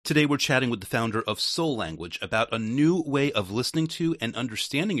Today we're chatting with the founder of Soul Language about a new way of listening to and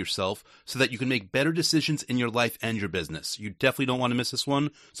understanding yourself so that you can make better decisions in your life and your business. You definitely don't want to miss this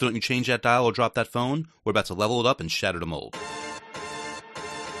one, so don't you change that dial or drop that phone. We're about to level it up and shatter the mold.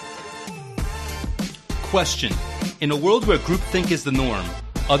 Question. In a world where groupthink is the norm,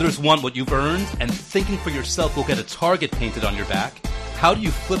 others want what you've earned, and thinking for yourself will get a target painted on your back, how do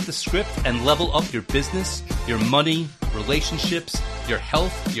you flip the script and level up your business, your money, relationships, your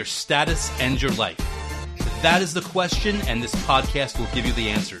health, your status, and your life? That is the question, and this podcast will give you the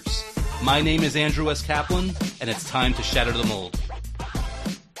answers. My name is Andrew S. Kaplan, and it's time to shatter the mold.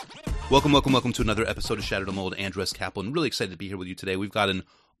 Welcome to another episode of Shatter the Mold. Andrew S. Kaplan. Really excited to be here with you today. We've got an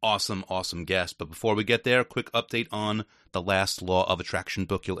awesome guest. But before we get there, quick update on the last Law of Attraction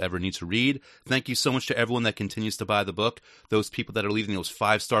book you'll ever need to read. Thank you so much to everyone that continues to buy the book, those people that are leaving those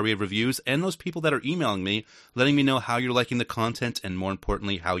 5-star reviews, and those people that are emailing me, letting me know how you're liking the content and, more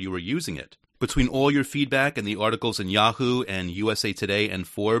importantly, how you are using it. Between all your feedback and the articles in Yahoo and USA Today and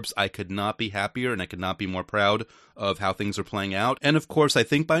Forbes, I could not be happier and I could not be more proud of how things are playing out. And of course, I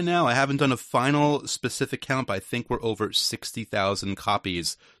think by now, I haven't done a final specific count, but I think we're over 60,000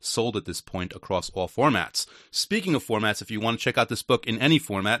 copies sold at this point across all formats. Speaking of formats, if you want to check out this book in any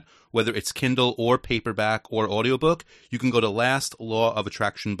format, whether it's Kindle or paperback or audiobook, you can go to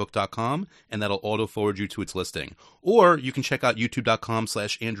lastlawofattractionbook.com and that'll auto forward you to its listing. Or you can check out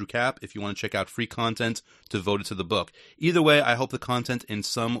youtube.com/Andrew Cap if you want to check out free content devoted to the book. Either way, I hope the content in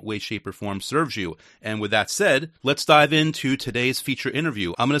some way, shape, or form serves you. And with that said, let's dive into today's feature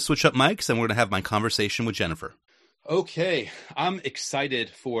interview. I'm going to switch up mics and we're going to have my conversation with Jennifer. Okay, I'm excited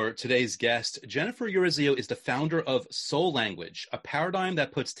for today's guest. Jennifer Urezzio is the founder of Soul Language, a paradigm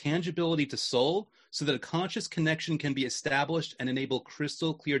that puts tangibility to soul so that a conscious connection can be established and enable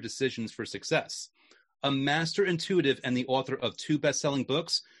crystal clear decisions for success. A master intuitive and the author of 2 best-selling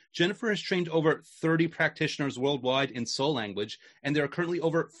books, Jennifer has trained over 30 practitioners worldwide in Soul Language, and there are currently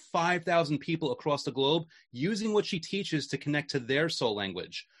over 5,000 people across the globe using what she teaches to connect to their soul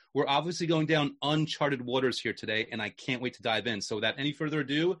language. We're obviously going down uncharted waters here today, and I can't wait to dive in. So without any further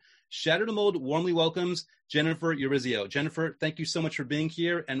ado, Shatter the Mold warmly welcomes Jennifer Urezzio. Jennifer, thank you so much for being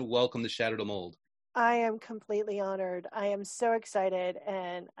here, and welcome to Shatter the Mold. I am completely honored. I am so excited,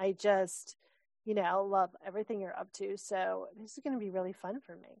 and I just, love everything you're up to. So this is going to be really fun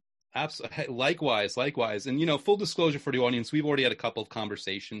for me. Absolutely. Likewise. And, full disclosure for the audience, we've already had a couple of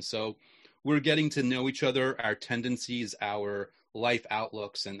conversations. So we're getting to know each other, our tendencies, our life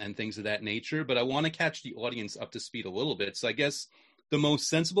outlooks, and things of that nature. But I want to catch the audience up to speed a little bit. So I guess the most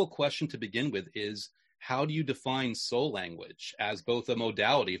sensible question to begin with is, how do you define soul language as both a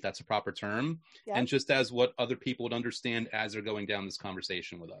modality, if that's a proper term, and just as what other people would understand as they're going down this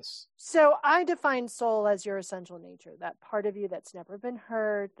conversation with us? So I define soul as your essential nature, that part of you that's never been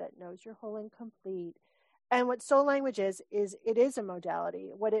heard, that knows you're whole and complete. And what soul language is it is a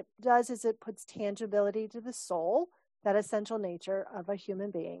modality. What it does is it puts tangibility to the soul, that essential nature of a human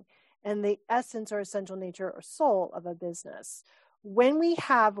being, and the essence or essential nature or soul of a business. When we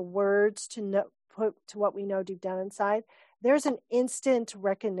have words to put to what we know deep down inside, there's an instant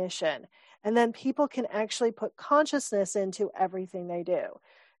recognition. And then people can actually put consciousness into everything they do.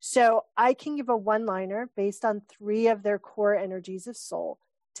 So I can give a one-liner based on 3 of their core energies of soul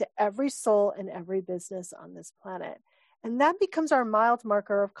to every soul and every business on this planet. And that becomes our mild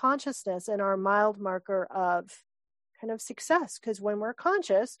marker of consciousness and our mild marker of kind of success. Because when we're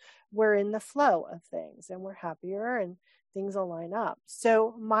conscious, we're in the flow of things and we're happier and things will line up.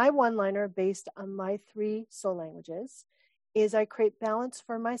 So my one-liner based on my 3 soul languages is I create balance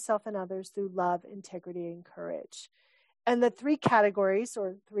for myself and others through love, integrity, and courage. And the 3 categories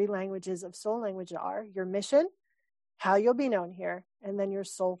or 3 languages of soul language are your mission, how you'll be known here, and then your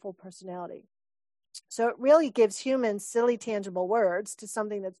soulful personality. So it really gives humans silly, tangible words to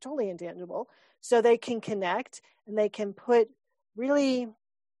something that's totally intangible so they can connect and they can put really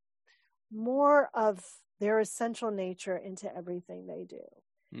more of their essential nature into everything they do.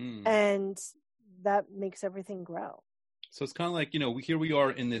 And that makes everything grow. So it's kind of like, here we are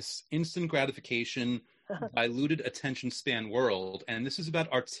in this instant gratification, diluted attention span world. And this is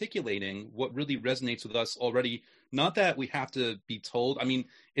about articulating what really resonates with us already. Not that we have to be told. I mean,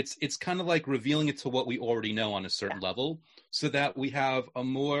 it's kind of like revealing it to what we already know on a certain level so that we have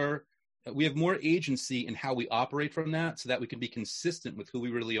more agency in how we operate from that so that we can be consistent with who we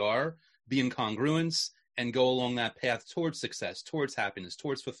really are, be in congruence, and go along that path towards success, towards happiness,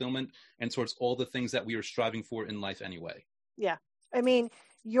 towards fulfillment, and towards all the things that we are striving for in life anyway. Yeah. I mean,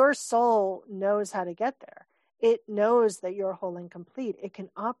 your soul knows how to get there. It knows that you're whole and complete. It can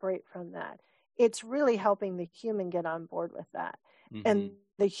operate from that. It's really helping the human get on board with that. and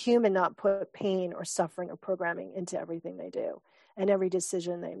the human not put pain or suffering or programming into everything they do and every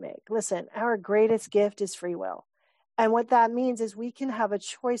decision they make. Listen, our greatest gift is free will. And what that means is we can have a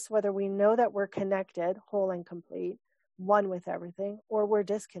choice whether we know that we're connected, whole and complete, one with everything, or we're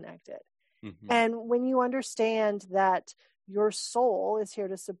disconnected. And when you understand that your soul is here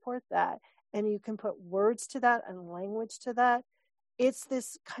to support that, and you can put words to that and language to that, it's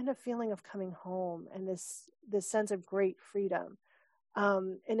this kind of feeling of coming home and this sense of great freedom.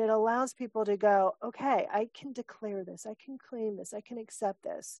 And it allows people to go, okay, I can declare this, I can claim this, I can accept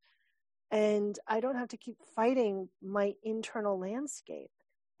this. And I don't have to keep fighting my internal landscape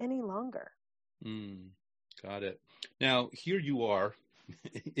any longer. Got it. Now, here you are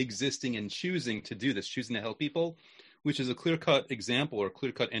existing and choosing to do this, choosing to help people, which is a clear-cut example or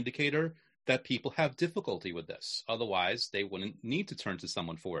clear-cut indicator that people have difficulty with this. Otherwise, they wouldn't need to turn to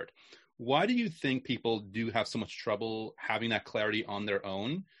someone for it. Why do you think people do have so much trouble having that clarity on their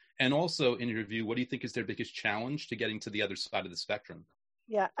own? And also, in your view, what do you think is their biggest challenge to getting to the other side of the spectrum?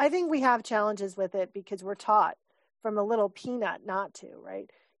 Yeah, I think we have challenges with it because we're taught from a little peanut not to, right?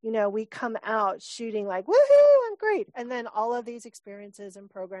 You know, we come out shooting like, woohoo, I'm great. And then all of these experiences and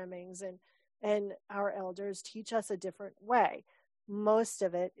programmings and our elders teach us a different way. Most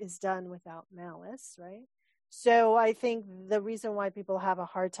of it is done without malice, right? So I think the reason why people have a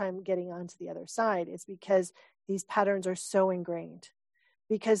hard time getting onto the other side is because these patterns are so ingrained,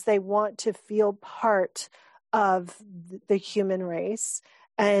 because they want to feel part of the human race,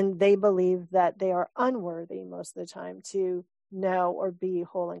 and they believe that they are unworthy most of the time to know or be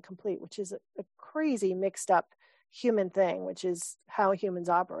whole and complete, which is a crazy mixed up human thing, which is how humans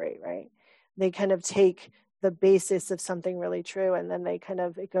operate, right? They kind of take the basis of something really true, and then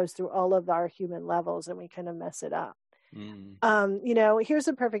it goes through all of our human levels, and we kind of mess it up. You know, here's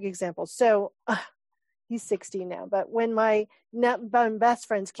a perfect example. So he's 16 now, but when my best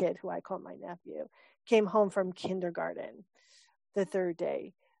friend's kid, who I call my nephew, came home from kindergarten the third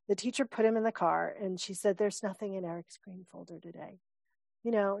day, the teacher put him in the car and she said, there's nothing in Eric's screen folder today.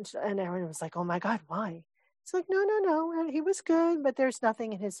 You know, and everyone was like, oh my God, why? It's like, no, he was good, but there's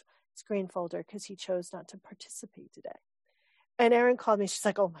nothing in his screen folder because he chose not to participate today. And Erin called me. She's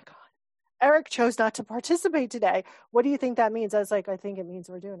like, oh my God, Eric chose not to participate today. What do you think that means? I was like, I think it means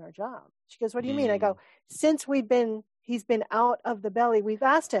we're doing our job. She goes, what do you mean? I go, since he's been out of the belly, we've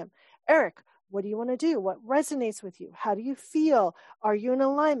asked him, Eric, what do you want to do? What resonates with you? How do you feel? Are you in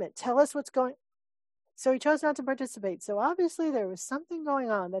alignment? Tell us what's going on. So he chose not to participate. So obviously there was something going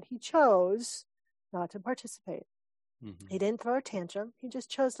on that he chose not to participate. He didn't throw a tantrum. He just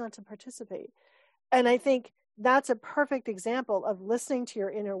chose not to participate. And I think that's a perfect example of listening to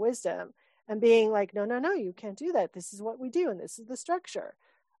your inner wisdom and being like, no, you can't do that. This is what we do. And this is the structure.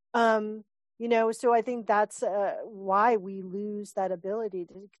 You know, so I think that's why we lose that ability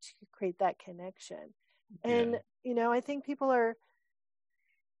to create that connection. And, you know, I think people are,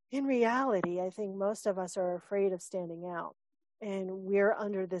 in reality, I think most of us are afraid of standing out. And we're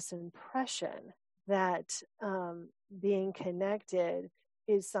under this impression that being connected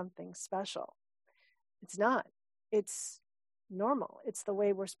is something special. It's not. It's normal. It's the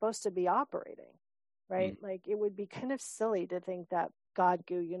way we're supposed to be operating, right? Like, it would be kind of silly to think that God,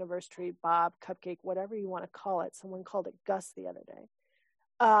 Goo, Universe Tree, Bob, Cupcake, whatever you want to call it, someone called it Gus the other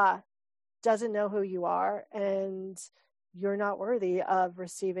day, doesn't know who you are, and you're not worthy of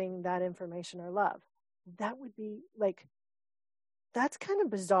receiving that information or love. That would be like, that's kind of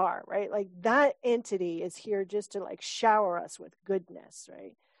bizarre, right? Like, that entity is here just to like shower us with goodness,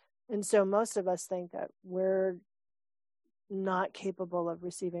 right? And so most of us think that we're not capable of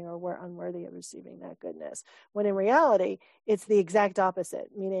receiving, or we're unworthy of receiving that goodness, when in reality it's the exact opposite,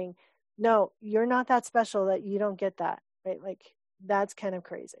 meaning, no, you're not that special that you don't get that, right? Like, that's kind of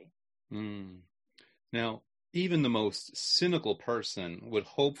crazy. Now, even the most cynical person would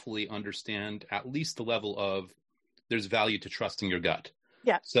hopefully understand at least the level of there's value to trusting your gut.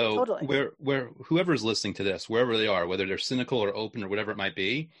 Yeah, so totally. where whoever's listening to this, wherever they are, whether they're cynical or open or whatever it might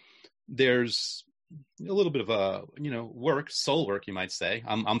be, there's a little bit of a, soul work, you might say.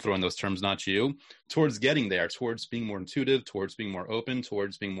 I'm throwing those terms, not you, towards getting there, towards being more intuitive, towards being more open,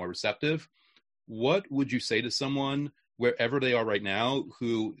 towards being more receptive. What would you say to someone wherever they are right now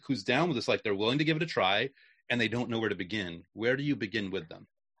who's down with this, like they're willing to give it a try and they don't know where to begin? Where do you begin with them?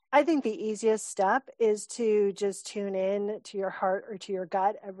 I think the easiest step is to just tune in to your heart or to your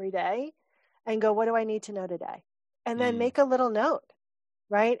gut every day and go, what do I need to know today? And then make a little note,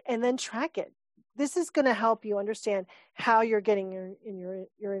 right? And then track it. This is going to help you understand how you're getting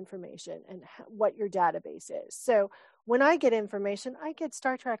your information and what your database is. So When I get information, I get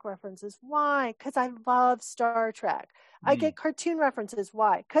Star Trek references. Why? Because I love Star Trek. I get cartoon references.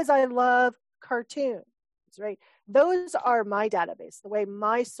 Why? Because I love cartoons, right? Those are my database, the way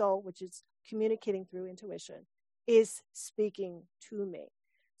my soul, which is communicating through intuition, is speaking to me.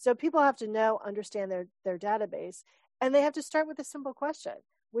 So people have to know, understand their database, and they have to start with a simple question,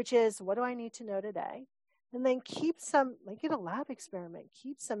 which is, what do I need to know today? And then make it a lab experiment,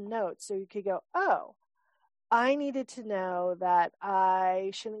 keep some notes so you could go, oh, I needed to know that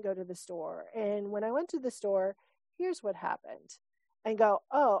I shouldn't go to the store. And when I went to the store, here's what happened. And go,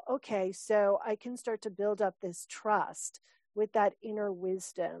 oh, okay, so I can start to build up this trust with that inner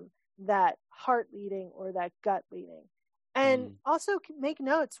wisdom, that heart leading or that gut leading. And also make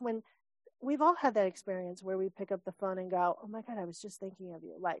notes when we've all had that experience where we pick up the phone and go, oh my God, I was just thinking of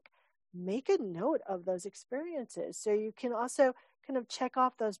you. Like, make a note of those experiences so you can also kind of check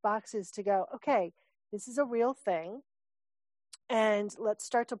off those boxes to go, okay, this is a real thing, and let's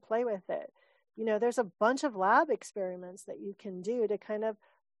start to play with it. You know, there's a bunch of lab experiments that you can do to kind of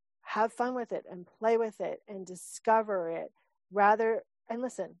have fun with it and play with it and discover it and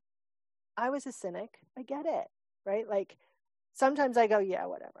listen, I was a cynic. I get it, right? Like sometimes I go, yeah,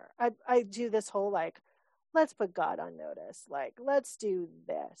 whatever. I do this whole, like, let's put God on notice. Like, let's do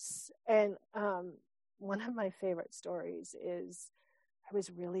this. And one of my favorite stories is I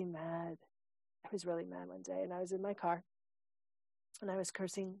was really mad one day, and I was in my car and I was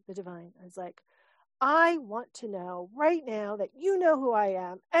cursing the divine. I was like, I want to know right now that you know who I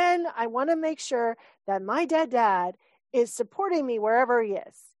am, and I want to make sure that my dead dad is supporting me wherever he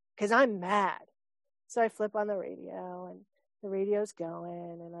is, because I'm mad. So I flip on the radio, and the radio's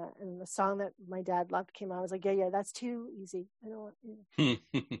going, and the song that my dad loved came on. I was like, yeah, that's too easy. I don't want you.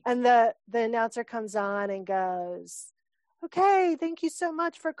 And the announcer comes on and goes, okay, thank you so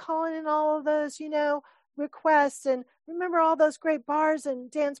much for calling in all of those, requests, and remember all those great bars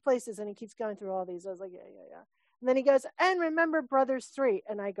and dance places. And he keeps going through all these. I was like, yeah. And then he goes, and remember Brothers 3.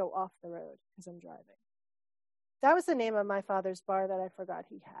 And I go off the road because I'm driving. That was the name of my father's bar that I forgot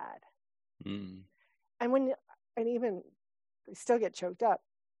he had. And even I still get choked up.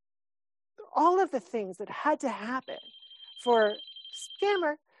 All of the things that had to happen for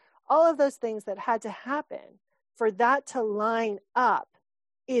scammer, all of those things that had to happen for that to line up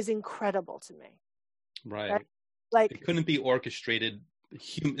is incredible to me. Right. Like, it couldn't be orchestrated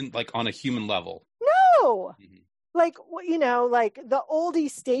on a human level. No. Like, like the oldie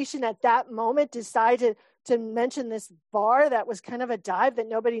station at that moment decided to mention this bar that was kind of a dive that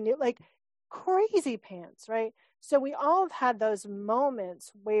nobody knew, like crazy pants, right? So we all have had those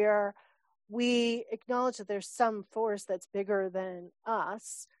moments where we acknowledge that there's some force that's bigger than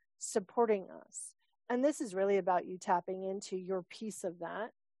us supporting us. And this is really about you tapping into your piece of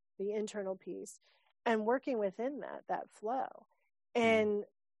that, the internal piece, and working within that flow. And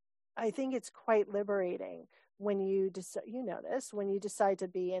I think it's quite liberating when you when you decide to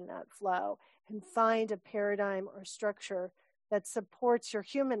be in that flow and find a paradigm or structure that supports your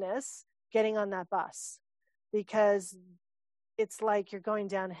humanness getting on that bus, because it's like you're going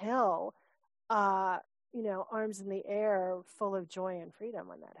downhill, arms in the air, full of joy and freedom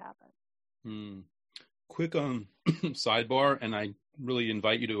when that happens. Quick sidebar, and I really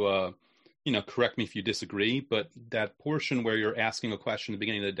invite you to correct me if you disagree, but that portion where you're asking a question at the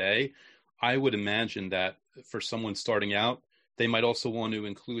beginning of the day, I would imagine that for someone starting out, they might also want to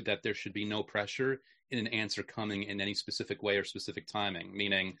include that there should be no pressure in an answer coming in any specific way or specific timing,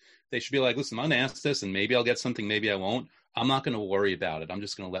 meaning they should be like, listen, I'm going to ask this and maybe I'll get something, maybe I won't. I'm not going to worry about it. I'm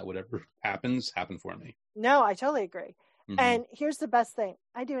just going to let whatever happens happen for me. No, I totally agree. And here's the best thing.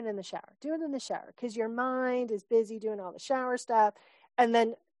 I do it in the shower. Do it in the shower, because your mind is busy doing all the shower stuff. And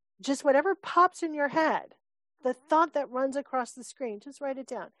then just whatever pops in your head, the thought that runs across the screen, just write it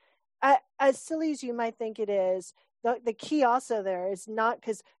down. As silly as you might think it is, the key also there is not,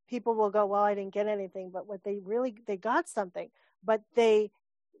 because people will go, well, I didn't get anything, but what they got something, but they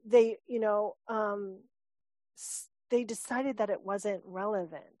decided that it wasn't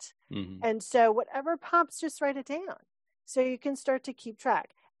relevant. And so whatever pops, just write it down so you can start to keep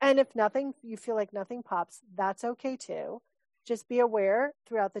track. And if you feel like nothing pops, that's okay too. Just be aware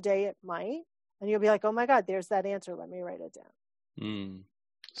throughout the day it might, and you'll be like, oh my God, there's that answer. Let me write it down.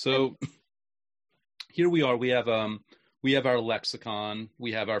 So here we are. We have our lexicon,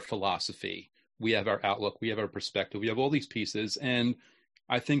 we have our philosophy, we have our outlook, we have our perspective, we have all these pieces. And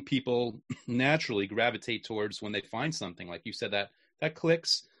I think people naturally gravitate towards, when they find something, like you said, that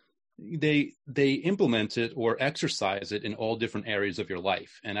clicks, they implement it or exercise it in all different areas of your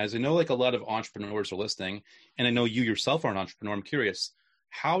life. And as I know, like a lot of entrepreneurs are listening, and I know you yourself are an entrepreneur, I'm curious,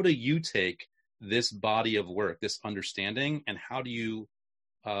 how do you take this body of work, this understanding, and how do you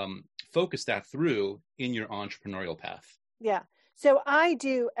focus that through in your entrepreneurial path? Yeah. So I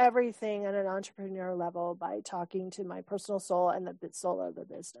do everything at an entrepreneur level by talking to my personal soul and the soul of the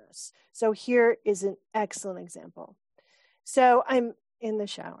business. So here is an excellent example. So I'm in the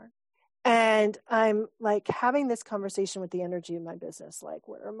shower and I'm like having this conversation with the energy of my business. Like,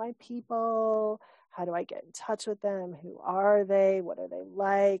 where are my people? How do I get in touch with them? Who are they? What are they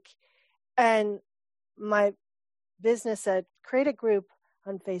like? And my business said, create a group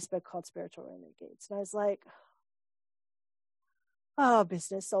on Facebook called Spiritual Renegades. And I was like, oh,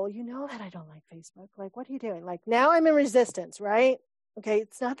 business soul, you know that I don't like Facebook. Like, what are you doing? Like, now I'm in resistance, right? Okay,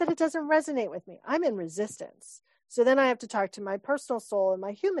 it's not that it doesn't resonate with me. I'm in resistance. So then I have to talk to my personal soul and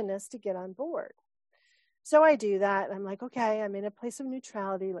my humanness to get on board. So I do that. And I'm like, okay, I'm in a place of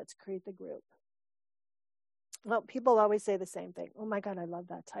neutrality. Let's create the group. Well, people always say the same thing. Oh my God, I love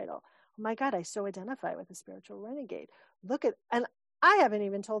that title. Oh my God, I so identify with a spiritual renegade. And I haven't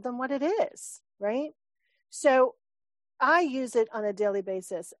even told them what it is, right? So I use it on a daily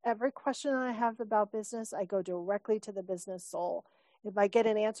basis. Every question I have about business, I go directly to the business soul. If I get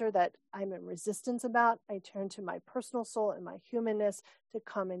an answer that I'm in resistance about, I turn to my personal soul and my humanness to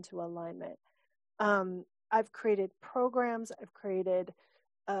come into alignment. I've created programs, I've created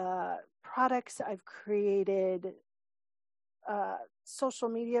products, I've created social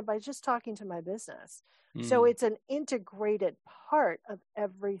media by just talking to my business. So it's an integrated part of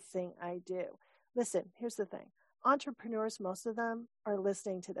everything I do. Listen, here's the thing. Entrepreneurs, most of them are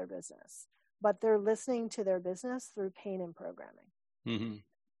listening to their business, but they're listening to their business through pain and programming. Mm-hmm.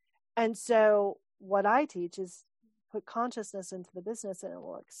 And so what I teach is put consciousness into the business and it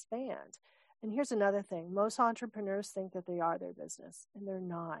will expand. And here's another thing. Most entrepreneurs think that they are their business and they're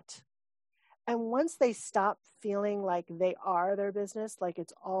not. And once they stop feeling like they are their business, like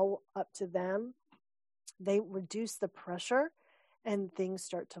it's all up to them, they reduce the pressure and things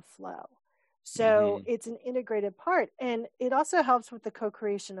start to flow. So it's an integrated part. And it also helps with the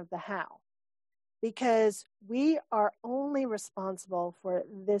co-creation of the how, because we are only responsible for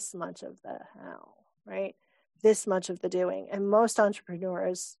this much of the how, right? This much of the doing. And most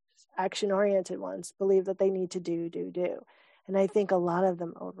entrepreneurs, action-oriented ones, believe that they need to do. And I think a lot of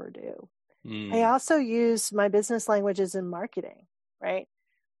them overdo. I also use my business languages in marketing, right?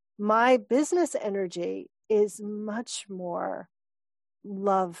 My business energy is much more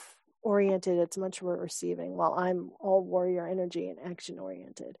love-oriented. It's much more receiving, while I'm all warrior energy and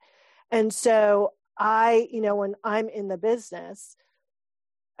action-oriented. And so when I'm in the business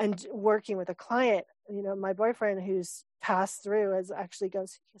and working with a client, my boyfriend who's passed through has actually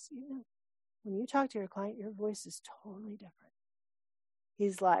goes, yes, when you talk to your client, your voice is totally different.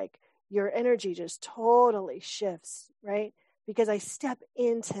 He's like, your energy just totally shifts, right? Because I step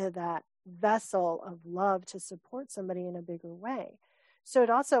into that vessel of love to support somebody in a bigger way. So it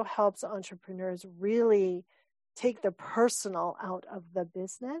also helps entrepreneurs really take the personal out of the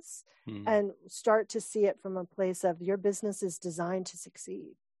business and start to see it from a place of your business is designed to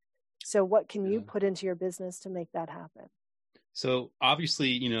succeed. So what can you put into your business to make that happen? So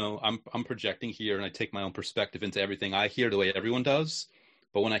obviously, I'm projecting here and I take my own perspective into everything. I hear the way everyone does.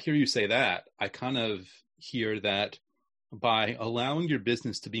 But when I hear you say that, I kind of hear that by allowing your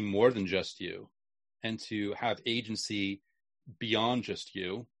business to be more than just you and to have agency beyond just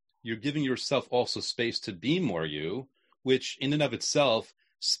you, you're giving yourself also space to be more you, which in and of itself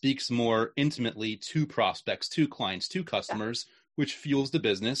speaks more intimately to prospects, to clients, to customers, which fuels the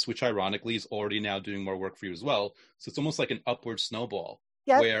business, which ironically is already now doing more work for you as well. So it's almost like an upward snowball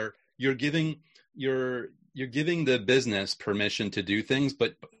where you're giving the business permission to do things,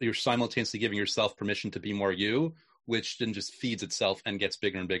 but you're simultaneously giving yourself permission to be more you, which then just feeds itself and gets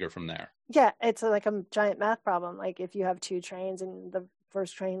bigger and bigger from there. Yeah, it's like a giant math problem. Like if you have two trains and the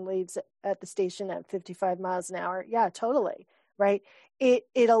first train leaves at the station at 55 miles an hour, yeah, totally, right?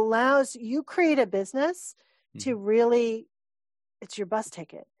 It allows you create a business to really, it's your bus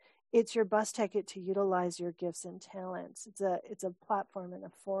ticket. It's your bus ticket to utilize your gifts and talents. It's a platform and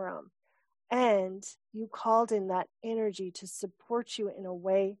a forum. And you called in that energy to support you in a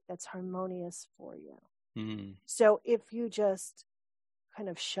way that's harmonious for you. So if you just kind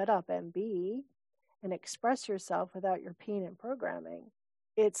of shut up and be and express yourself without your pain and programming,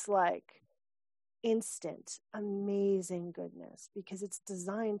 it's like instant, amazing goodness, because it's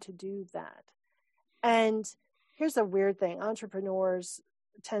designed to do that. And here's a weird thing. Entrepreneurs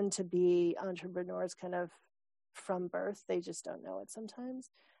tend to be entrepreneurs kind of from birth. They just don't know it sometimes.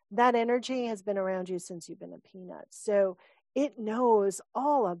 That energy has been around you since you've been a peanut. So it knows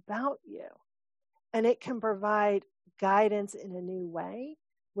all about you. And it can provide guidance in a new way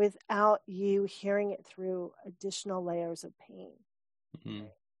without you hearing it through additional layers of pain. Mm-hmm.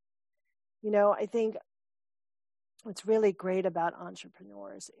 I think what's really great about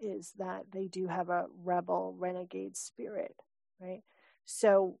entrepreneurs is that they do have a rebel renegade spirit, right?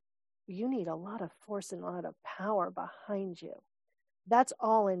 So you need a lot of force and a lot of power behind you. That's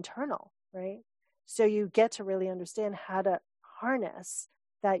all internal, right? So you get to really understand how to harness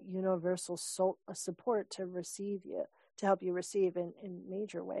that universal support to receive you, to help you receive in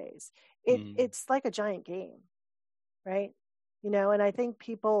major ways. It's like a giant game, right? And I think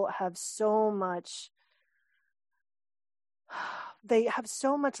people have so much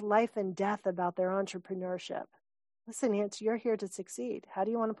life and death about their entrepreneurship. Listen, you're here to succeed. How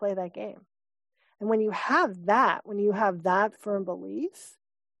do you want to play that game? And when you have that firm belief,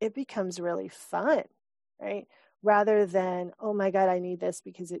 it becomes really fun, right? Rather than, oh my God, I need this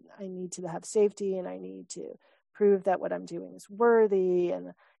because I need to have safety and I need to prove that what I'm doing is worthy.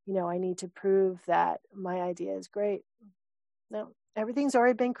 And, I need to prove that my idea is great. No, everything's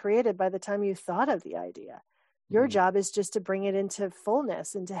already been created by the time you thought of the idea. Your job is just to bring it into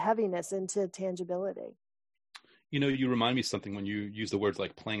fullness, into heaviness, into tangibility. You remind me of something when you use the words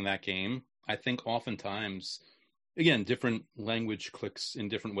like playing that game. I think oftentimes, again, different language clicks in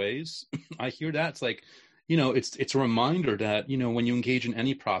different ways. I hear that. It's like, it's a reminder that, when you engage in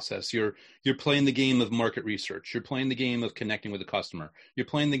any process, you're playing the game of market research. You're playing the game of connecting with the customer. You're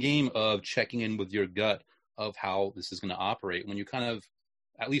playing the game of checking in with your gut of how this is going to operate. When you kind of,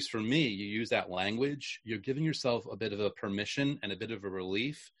 at least for me, you use that language, you're giving yourself a bit of a permission and a bit of a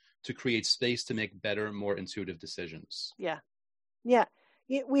relief to create space to make better, more intuitive decisions. Yeah.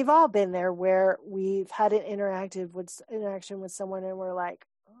 We've all been there where we've had an interaction with someone and we're like,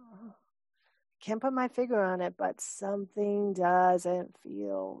 oh, can't put my finger on it, but something doesn't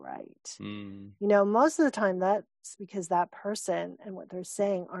feel right. Most of the time that's because that person and what they're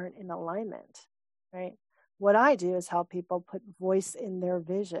saying aren't in alignment, right? What I do is help people put voice in their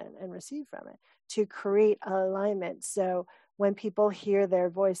vision and receive from it to create alignment. So when people hear their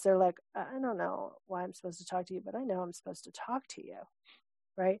voice, they're like, I don't know why I'm supposed to talk to you, but I know I'm supposed to talk to you,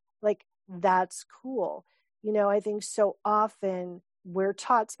 right? Like, that's cool. I think so often we're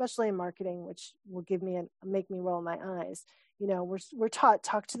taught, especially in marketing, which will make me roll my eyes. We're taught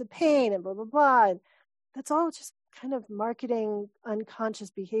talk to the pain and blah, blah, blah. And that's all just kind of marketing unconscious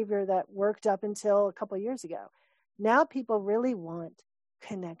behavior that worked up until a couple of years ago. Now people really want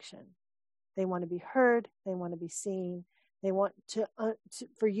connection. They want to be heard. They want to be seen. They want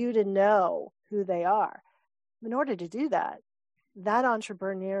for you to know who they are. In order to do that, that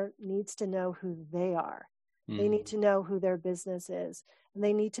entrepreneur needs to know who they are. They need to know who their business is. And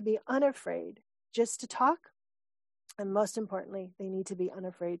they need to be unafraid just to talk. And most importantly, they need to be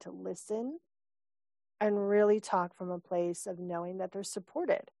unafraid to listen and really talk from a place of knowing that they're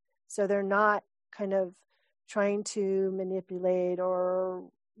supported. So they're not kind of trying to manipulate or,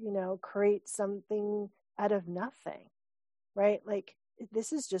 create something out of nothing, right? Like,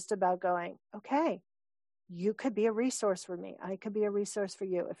 this is just about going, okay, you could be a resource for me. I could be a resource for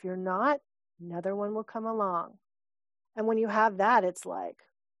you. If you're not, another one will come along. And when you have that, it's like,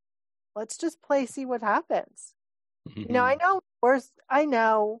 let's just see what happens. Mm-hmm. I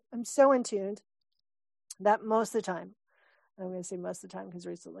know I'm so in tune that most of the time, I'm going to say most of the time because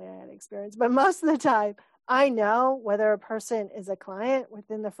recently I had experience, but most of the time I know whether a person is a client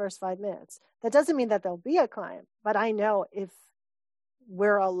within the first 5 minutes. That doesn't mean that they'll be a client, but I know if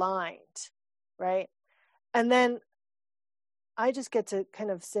we're aligned, right? And then I just get to kind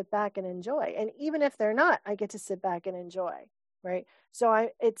of sit back and enjoy. And even if they're not, I get to sit back and enjoy, right? So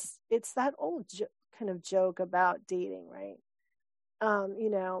it's that old kind of joke about dating, right?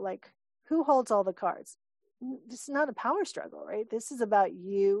 Like, who holds all the cards? This is not a power struggle, right? This is about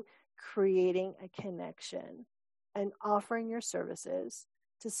you creating a connection and offering your services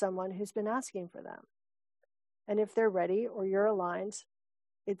to someone who's been asking for them. And if they're ready or you're aligned,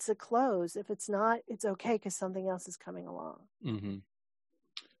 it's a close. If it's not, it's okay because something else is coming along. Mm-hmm.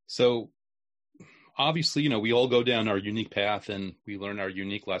 So obviously, we all go down our unique path and we learn our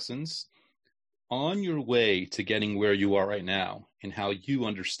unique lessons. On your way to getting where you are right now and how you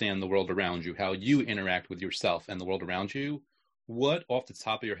understand the world around you, how you interact with yourself and the world around you, what off the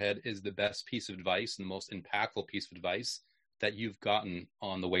top of your head is the best piece of advice and the most impactful piece of advice that you've gotten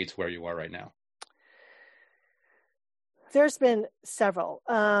on the way to where you are right now? There's been several.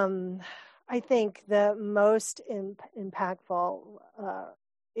 I think the most impactful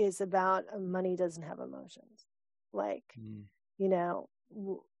is about money doesn't have emotions. Like,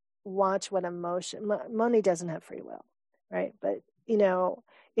 watch what money doesn't have free will, right? But,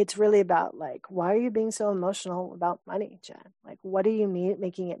 it's really about like, why are you being so emotional about money, Jen? Like, what do you mean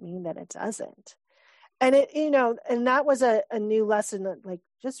making it mean that it doesn't? And it, and that was a new lesson that, like,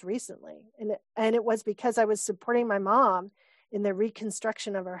 just recently. And it was because I was supporting my mom in the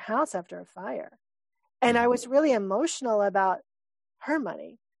reconstruction of her house after a fire. And I was really emotional about her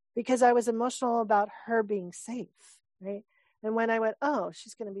money because I was emotional about her being safe, right? And when I went, oh,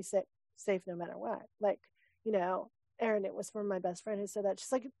 she's going to be safe no matter what. Like, Erin, it was from my best friend who said that.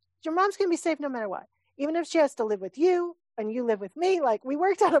 She's like, your mom's going to be safe no matter what. Even if she has to live with you and you live with me, like, we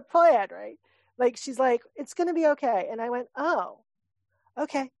worked out a plan, right? Like, she's like, it's going to be okay. And I went, oh,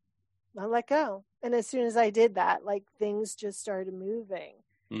 okay, I'll let go. And as soon as I did that, like, things just started moving.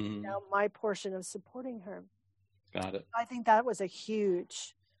 My portion of supporting her. Got it. I think that was a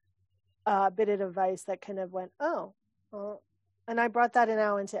huge bit of advice that kind of went, oh, well, and I brought that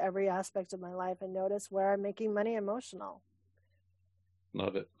now into every aspect of my life and noticed where I'm making money emotional.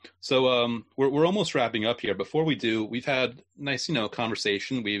 Love it. So we're almost wrapping up here. Before we do, we've had nice,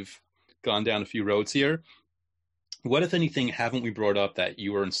 conversation. We've gone down a few roads here. What, if anything, haven't we brought up that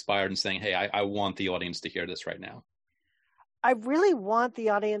you were inspired in saying, hey, I want the audience to hear this right now? I really want the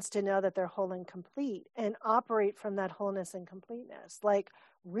audience to know that they're whole and complete and operate from that wholeness and completeness. Like,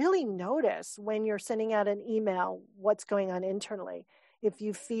 really notice when you're sending out an email, what's going on internally. If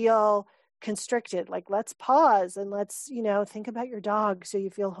you feel constricted, like, let's pause and let's, think about your dog so you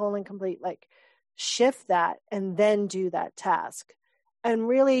feel whole and complete. Like, shift that and then do that task. And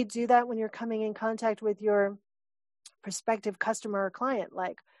really do that when you're coming in contact with your prospective customer or client.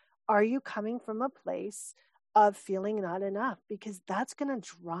 Like, are you coming from a place of feeling not enough? Because that's going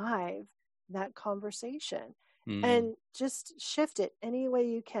to drive that conversation. And just shift it any way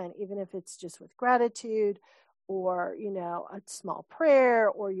you can, even if it's just with gratitude or, a small prayer,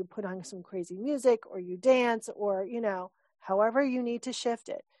 or you put on some crazy music, or you dance, or, however you need to shift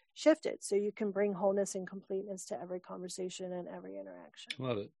it so you can bring wholeness and completeness to every conversation and every interaction.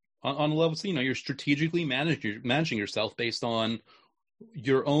 Love it. On a level, so, you're strategically managing yourself based on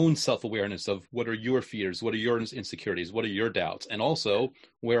your own self-awareness of what are your fears, what are your insecurities, what are your doubts, and also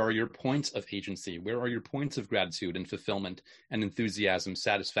where are your points of agency, where are your points of gratitude and fulfillment and enthusiasm,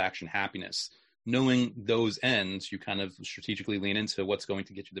 satisfaction, happiness. Knowing those ends, you kind of strategically lean into what's going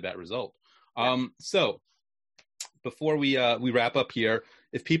to get you the best result. Yeah. So before we wrap up here,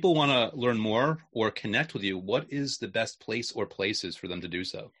 if people want to learn more or connect with you, what is the best place or places for them to do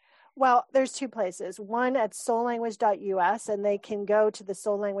so? Well, there's two places. One at soullanguage.us, and they can go to the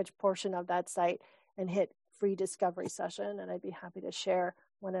soul language portion of that site and hit free discovery session, and I'd be happy to share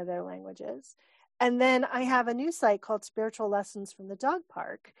one of their languages. And then I have a new site called Spiritual Lessons from the Dog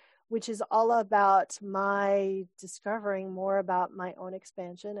Park, which is all about my discovering more about my own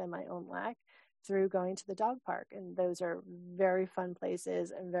expansion and my own lack through going to the dog park. And those are very fun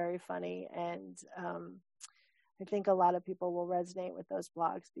places and very funny. And I think a lot of people will resonate with those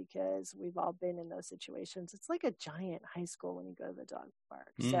blogs because we've all been in those situations. It's like a giant high school when you go to the dog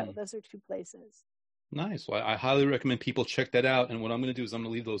park. So those are two places. Nice. Well, I highly recommend people check that out. And what I'm going to do is I'm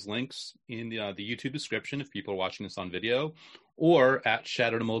going to leave those links in the YouTube description if people are watching this on video, or at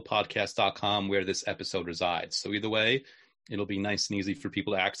shatterthemodepodcast.com where this episode resides. So either way, it'll be nice and easy for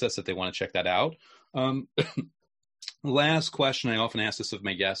people to access if they want to check that out. Last question, I often ask this of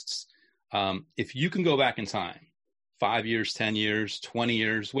my guests. If you can go back in time, 5 years, 10 years, 20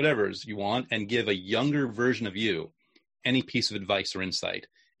 years, whatever you want, and give a younger version of you any piece of advice or insight,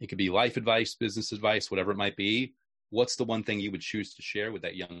 it could be life advice, business advice, whatever it might be, what's the one thing you would choose to share with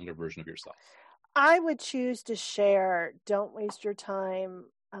that younger version of yourself? I would choose to share, don't waste your time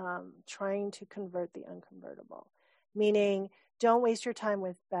trying to convert the unconvertible. Meaning, don't waste your time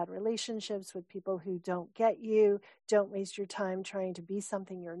with bad relationships, with people who don't get you. Don't waste your time trying to be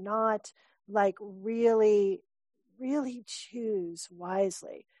something you're not. Like, really, really choose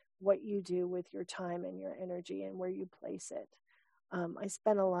wisely what you do with your time and your energy and where you place it. I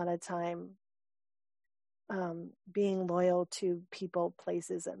spent a lot of time being loyal to people,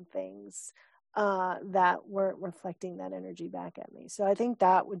 places, and things that weren't reflecting that energy back at me. So I think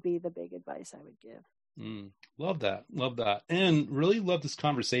that would be the big advice I would give. Love that. And really love this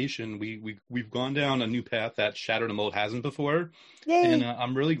conversation. We've gone down a new path that Shatter the Mold hasn't before. Yay. And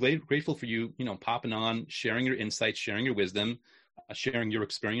I'm really grateful for you, popping on, sharing your insights, sharing your wisdom, sharing your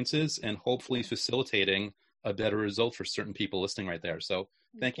experiences, and hopefully facilitating a better result for certain people listening right there. So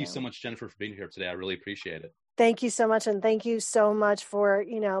thank you so much, Jennifer, for being here today. I really appreciate it. Thank you so much. And thank you so much for,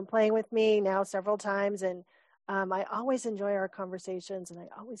 playing with me now several times. And I always enjoy our conversations, and I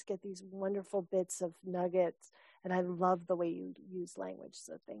always get these wonderful bits of nuggets, and I love the way you use language.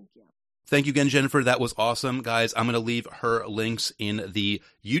 So thank you. Thank you again, Jennifer. That was awesome. Guys, I'm going to leave her links in the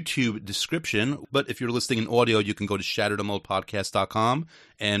YouTube description. But if you're listening in audio, you can go to shatterthemoldpodcast.com.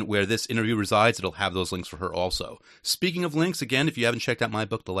 And where this interview resides, it'll have those links for her also. Speaking of links, again, if you haven't checked out my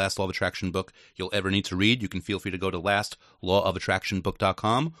book, The Last Law of Attraction book you'll ever need to read, you can feel free to go to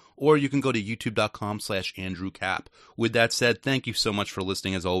lastlawofattractionbook.com, or you can go to youtube.com/Andrew Cap. With that said, thank you so much for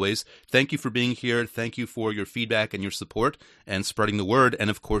listening as always. Thank you for being here. Thank you for your feedback and your support and spreading the word.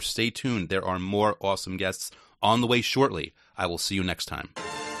 And of course, stay tuned. There are more awesome guests on the way shortly. I will see you next time.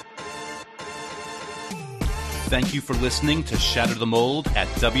 Thank you for listening to Shatter the Mold at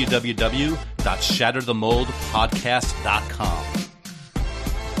www.shatterthemoldpodcast.com.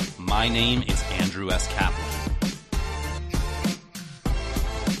 My name is Andrew S. Kaplan.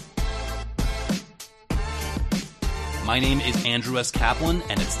 My name is Andrew S. Kaplan,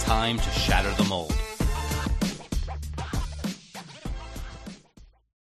 and it's time to shatter the mold.